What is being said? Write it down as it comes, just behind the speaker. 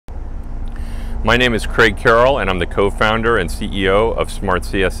My name is Craig Carroll, and I'm the co-founder and CEO of Smart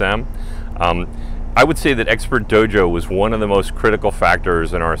CSM. I would say that Expert DOJO was one of the most critical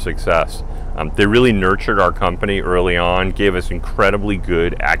factors in our success. They really nurtured our company early on, gave us incredibly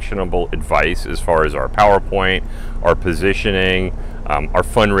good, actionable advice as far as our PowerPoint, our positioning, our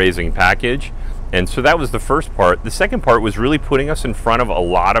fundraising package. And so that was the first part. The second part was really putting us in front of a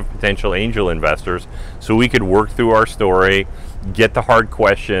lot of potential angel investors so we could work through our story, get the hard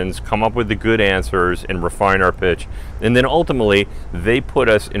questions, come up with the good answers, and refine our pitch. And then ultimately, they put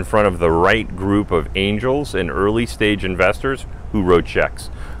us in front of the right group of angels and early stage investors who wrote checks.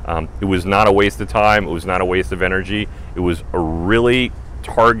 It was not a waste of time. It was not a waste of energy. It was a really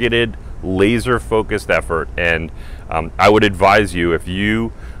targeted, laser focused effort. And I would advise you, if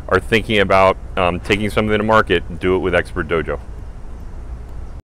you are thinking about taking something to market, do it with Expert DOJO.